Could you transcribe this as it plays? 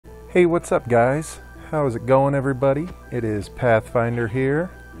Hey, what's up guys? How is it going, everybody? It is Pathfinder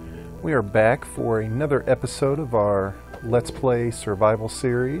here. We are back for another episode of our Let's Play Survival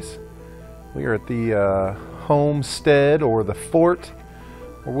series. We are at the homestead or the fort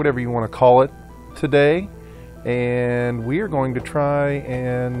or whatever you want to call it today, and we are going to try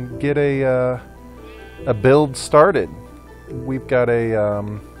and get a build started. We've got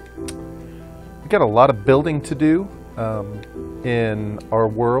a lot of building to do. In our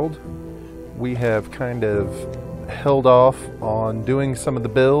world, we have kind of held off on doing some of the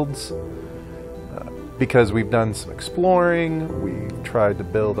builds because we've done some exploring. We've tried to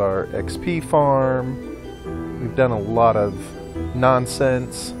build our XP farm. We've done a lot of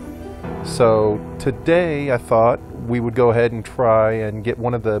nonsense. So today I thought we would go ahead and try and get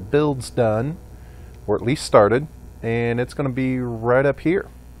one of the builds done, or at least started, and it's going to be right up here.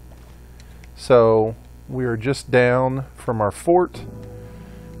 So we are just down from our fort,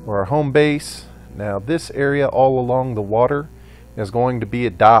 or our home base. Now this area all along the water is going to be a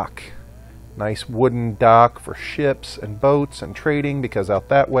dock. Nice wooden dock for ships and boats and trading, because out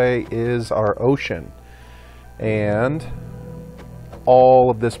that way is our ocean. And all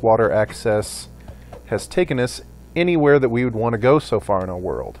of this water access has taken us anywhere that we would want to go so far in our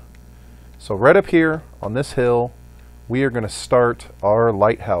world. So right up here on this hill, we are going to start our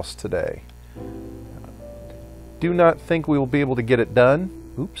lighthouse today. Do not think we will be able to get it done.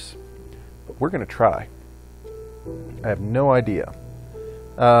 Oops. But we're going to try. I have no idea.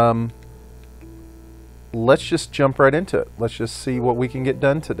 Let's just jump right into it. Let's just see what we can get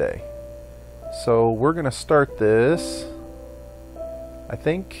done today. So we're going to start this, I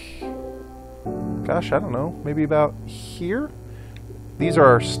think, gosh, I don't know, maybe about here? These are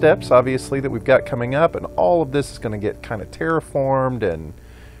our steps, obviously, that we've got coming up, and all of this is going to get kind of terraformed and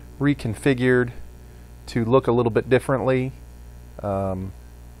reconfigured to look a little bit differently, and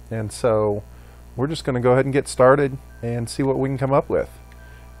so we're just going to go ahead and get started and see what we can come up with.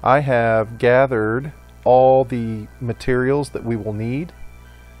 I have gathered all the materials that we will need.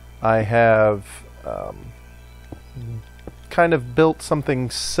 I have kind of built something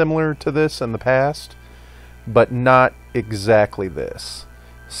similar to this in the past, but not exactly this.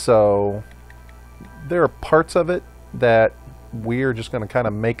 So there are parts of it that we're just going to kind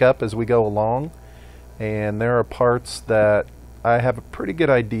of make up as we go along. And there are parts that I have a pretty good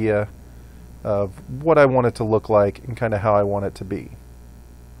idea of what I want it to look like and kind of how I want it to be.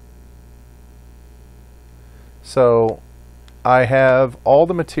 So I have all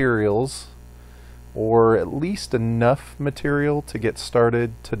the materials, or at least enough material to get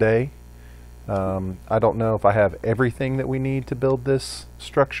started today. I don't know if I have everything that we need to build this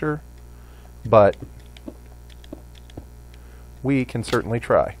structure, but we can certainly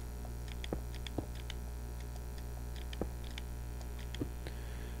try.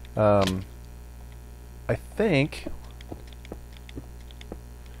 I think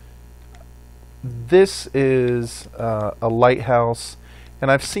this is a lighthouse,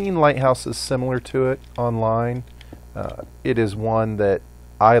 and I've seen lighthouses similar to it online. It is one that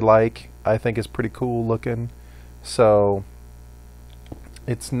I like. I think is pretty cool looking. So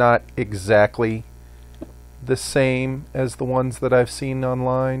it's not exactly the same as the ones that I've seen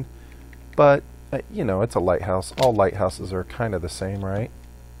online, but you know, it's a lighthouse. All lighthouses are kind of the same, right?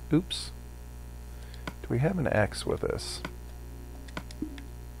 Oops. Do we have an axe with us?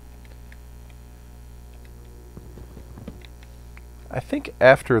 I think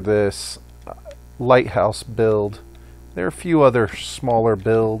after this lighthouse build, there are a few other smaller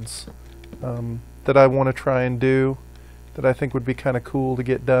builds that I want to try and do that I think would be kind of cool to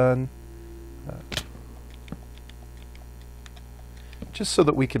get done. Just so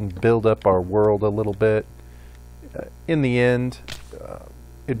that we can build up our world a little bit. In the end,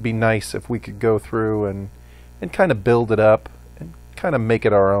 it'd be nice if we could go through and kind of build it up and kind of make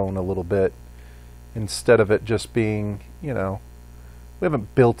it our own a little bit, instead of it just being, you know, we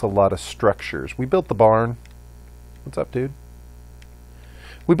haven't built a lot of structures. We built the barn. What's up, dude?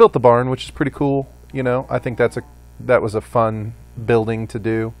 We built the barn, which is pretty cool. You know, I think that was a fun building to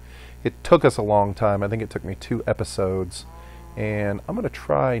do. It took us a long time. I think it took me 2 episodes, and I'm going to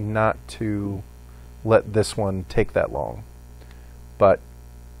try not to let this one take that long. But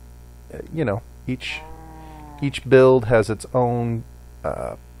you know, each build has its own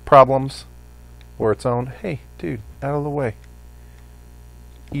problems, or its own, hey dude, out of the way.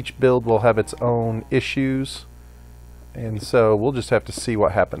 Each build will have its own issues, and so we'll just have to see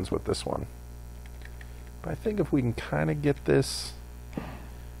what happens with this one. But I think if we can kind of get this,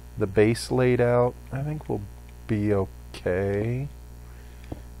 the base laid out, I think we'll be okay.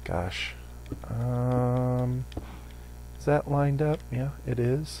 Gosh, is that lined up? Yeah, it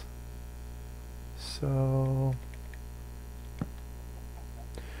is. So,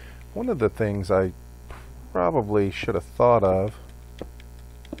 one of the things I probably should have thought of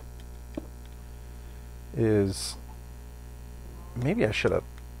is maybe I should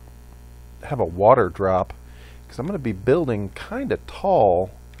have a water drop, because I'm going to be building kind of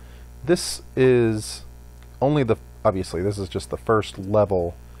tall. This is only obviously this is just the first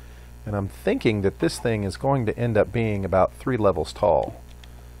level, and I'm thinking that this thing is going to end up being about 3 levels tall.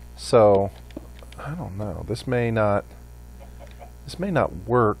 So I don't know, this may not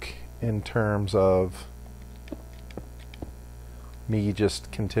work in terms of me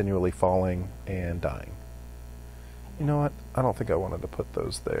just continually falling and dying. You know what? I don't think I wanted to put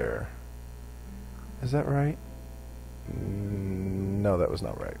those there. Is that right? No, that was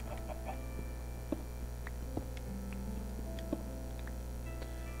not right.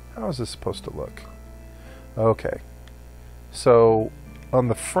 How is this supposed to look? Okay. So, on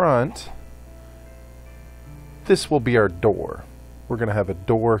the front, this will be our door. We're going to have a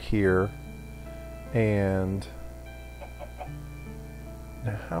door here, and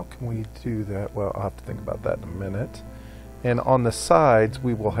now how can we do that? Well, I'll have to think about that in a minute. And on the sides,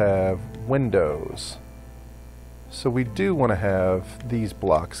 we will have windows. So we do want to have these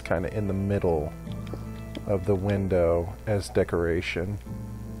blocks kind of in the middle of the window as decoration.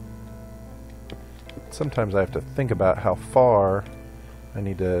 Sometimes I have to think about how far I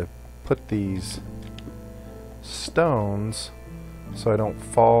need to put these stones so I don't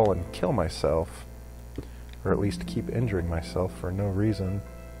fall and kill myself, or at least keep injuring myself for no reason.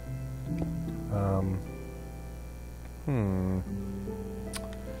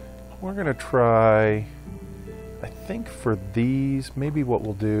 We're gonna try, I think for these, maybe what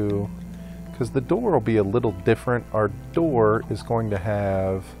we'll do, because the door will be a little different. Our door is going to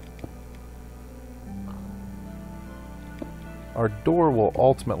have, our door will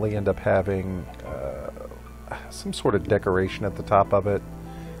ultimately end up having some sort of decoration at the top of it,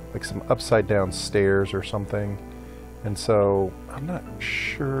 like some upside down stairs or something. And so I'm not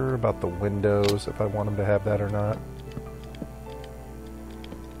sure about the windows, if I want them to have that or not.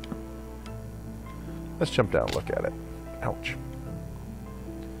 Let's jump down and look at it. Ouch.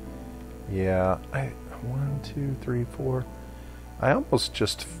 Yeah, 1, 2, 3, 4. I almost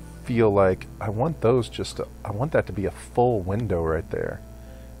just feel like I want those I want that to be a full window right there.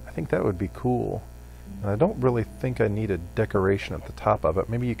 I think that would be cool. And I don't really think I need a decoration at the top of it.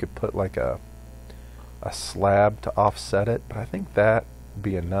 Maybe you could put like a slab to offset it, but I think that would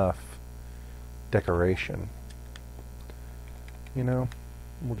be enough decoration. You know,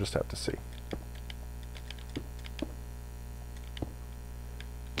 we'll just have to see.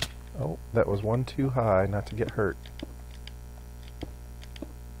 Oh, that was one too high, not to get hurt.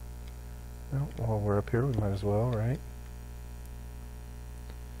 Well, while we're up here, we might as well, right?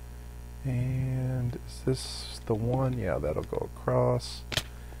 And is this the one? Yeah, that'll go across.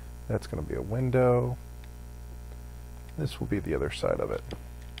 That's going to be a window. This will be the other side of it.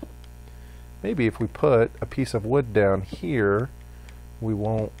 Maybe if we put a piece of wood down here, we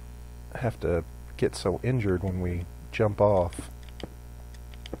won't have to get so injured when we jump off.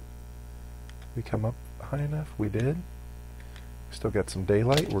 We come up high enough? We did. Still got some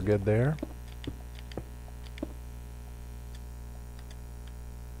daylight. We're good there.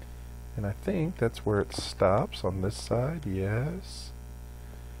 And I think that's where it stops on this side. Yes.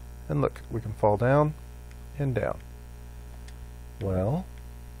 And look, we can fall down and down. Well,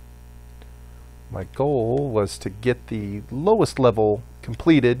 my goal was to get the lowest level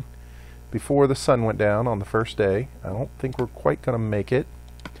completed before the sun went down on the first day. I don't think we're quite going to make it.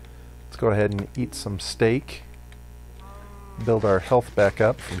 Let's go ahead and eat some steak. Build our health back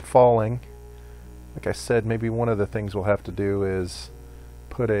up from falling. Like I said, maybe one of the things we'll have to do is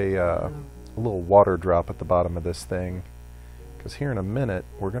put a little water drop at the bottom of this thing, because here in a minute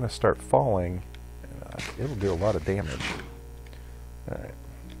we're going to start falling, and it'll do a lot of damage. Alright,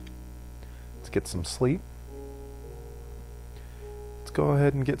 let's get some sleep. Let's go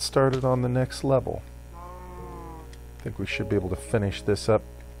ahead and get started on the next level. I think we should be able to finish this up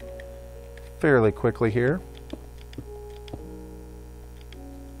fairly quickly here.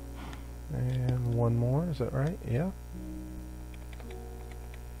 And one more, is that right? Yeah.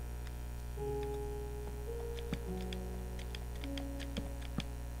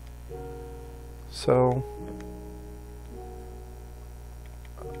 So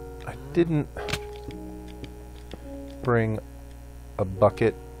I didn't bring a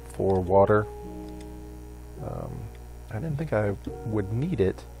bucket for water. I didn't think I would need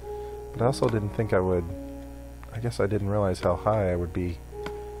it, but I also didn't think I would. I guess I didn't realize how high I would be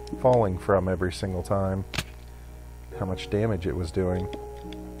falling from every single time, how much damage it was doing.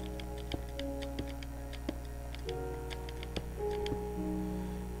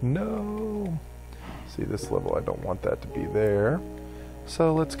 No! See, this level, I don't want that to be there.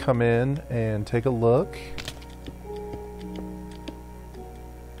 So let's come in and take a look.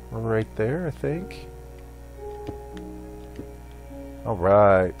 Right there, I think.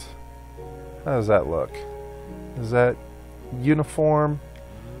 Alright. How does that look? Is that uniform?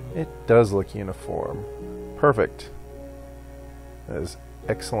 It does look uniform. Perfect. That is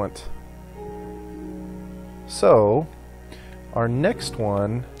excellent. So, our next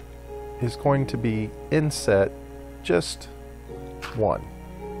one is going to be inset just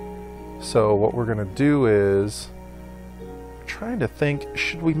 1. So what we're going to do is, trying to think,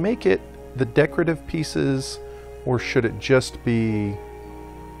 should we make it the decorative pieces or should it just be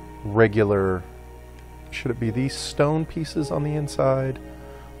regular? Should it be these stone pieces on the inside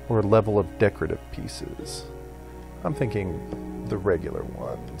or a level of decorative pieces? I'm thinking the regular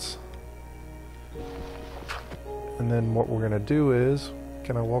ones. And then what we're going to do is,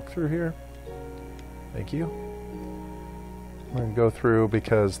 can I walk through here? Thank you. I'm going to go through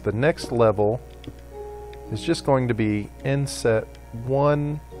because the next level is just going to be inset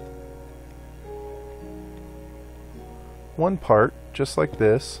one part, just like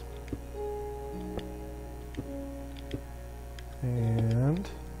this. And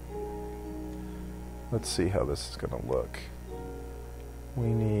let's see how this is going to look. We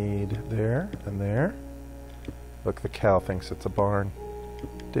need there and there. Look, the cow thinks it's a barn.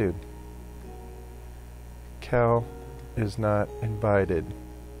 Dude. Cow is not invited.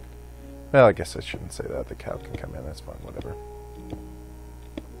 Well, I guess I shouldn't say that. The cow can come in. That's fine. Whatever.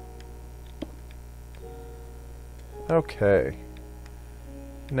 Okay.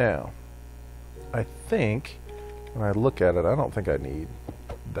 Now, I think when I look at it, I don't think I need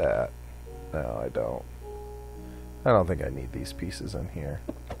that. No, I don't. I don't think I need these pieces in here.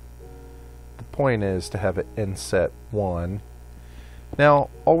 The point is to have it inset 1. Now,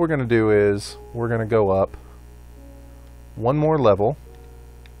 all we're going to do is we're going to go up one more level,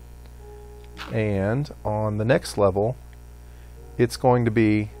 and on the next level it's going to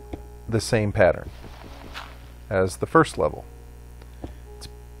be the same pattern as the first level.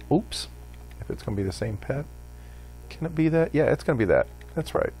 Oops, if it's going to be the same can it be that? Yeah, it's going to be that.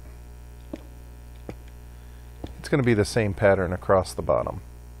 That's right. It's going to be the same pattern across the bottom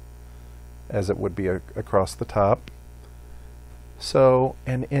as it would be across the top. So,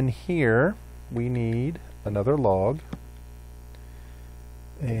 and in here we need another log,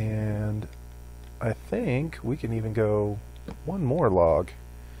 and I think we can even go one more log.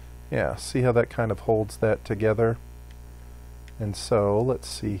 Yeah, see how that kind of holds that together? And so, let's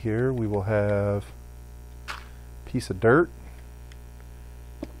see here, we will have a piece of dirt.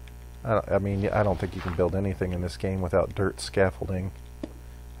 I mean, I don't think you can build anything in this game without dirt scaffolding.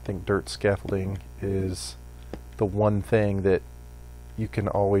 I think dirt scaffolding is the one thing that you can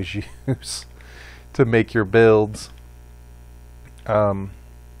always use to make your builds. And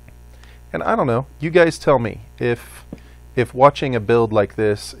I don't know, you guys tell me if watching a build like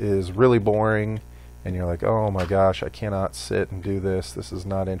this is really boring and you're like, oh my gosh, I cannot sit and do this, this is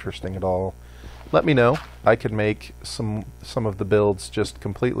not interesting at all, let me know. I could make some of the builds just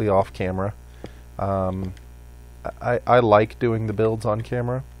completely off camera. I like doing the builds on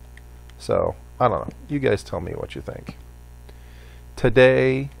camera, so I don't know, you guys tell me what you think.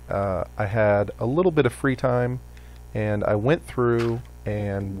 Today I had a little bit of free time and I went through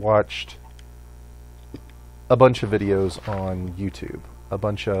and watched a bunch of videos on YouTube, a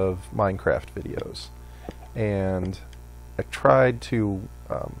bunch of Minecraft videos, and I tried to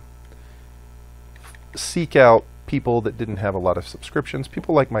seek out people that didn't have a lot of subscriptions,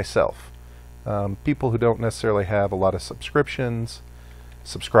 people like myself, people who don't necessarily have a lot of subscribers,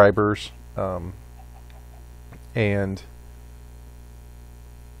 and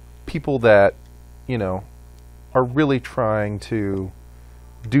people that, you know, are really trying to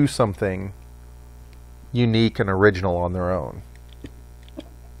do something unique and original on their own.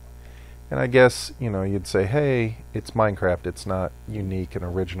 And I guess, you know, you'd say, hey, it's Minecraft, it's not unique and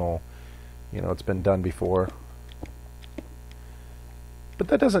original, you know, it's been done before. But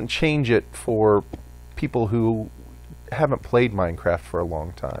that doesn't change it for people who haven't played Minecraft for a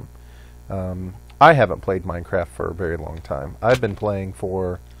long time. I haven't played Minecraft for a very long time. I've been playing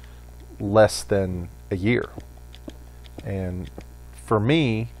for less than a year. And for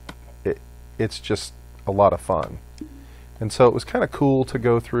me, it's just a lot of fun. And so it was kind of cool to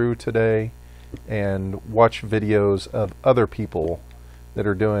go through today and watch videos of other people that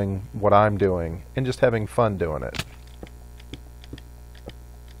are doing what I'm doing and just having fun doing it.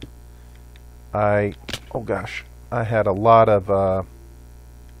 Oh gosh, I had a lot of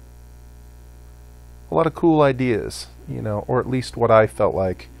a lot of cool ideas, you know, or at least what I felt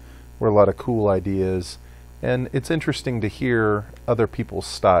like were a lot of cool ideas. And it's interesting to hear other people's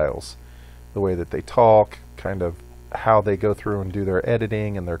styles, the way that they talk, kind of how they go through and do their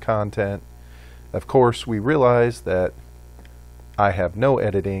editing and their content. Of course, we realize that I have no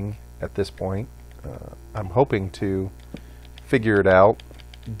editing at this point. I'm hoping to figure it out,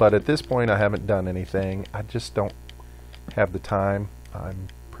 but at this point I haven't done anything. I just don't have the time. I'm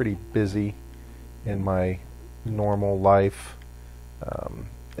pretty busy in my normal life.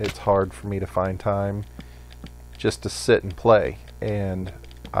 It's hard for me to find time just to sit and play, and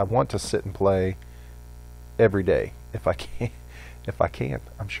I want to sit and play every day if I can. If I can.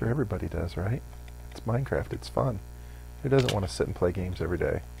 I'm sure everybody does, right? It's Minecraft. It's fun. Who doesn't want to sit and play games every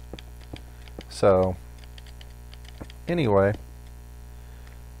day? So, anyway,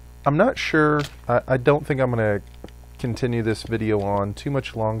 I'm not sure. I don't think I'm going to continue this video on too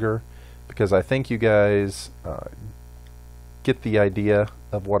much longer, because I think you guys get the idea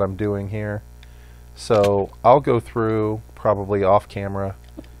of what I'm doing here. So I'll go through probably off camera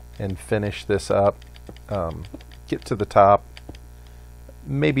and finish this up, get to the top.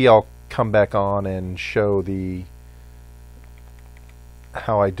 Maybe I'll come back on and show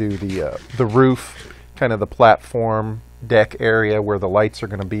how I do the roof, kind of the platform deck area where the lights are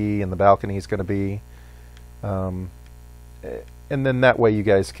going to be and the balcony is going to be. And then that way you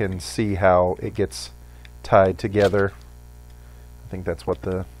guys can see how it gets tied together. I think that's what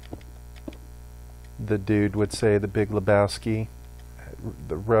the dude would say, the Big Lebowski.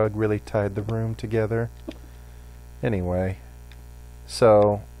 The rug really tied the room together. Anyway,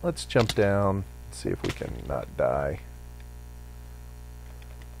 so let's jump down, see if we can not die.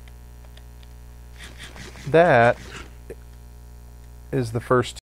 That is the first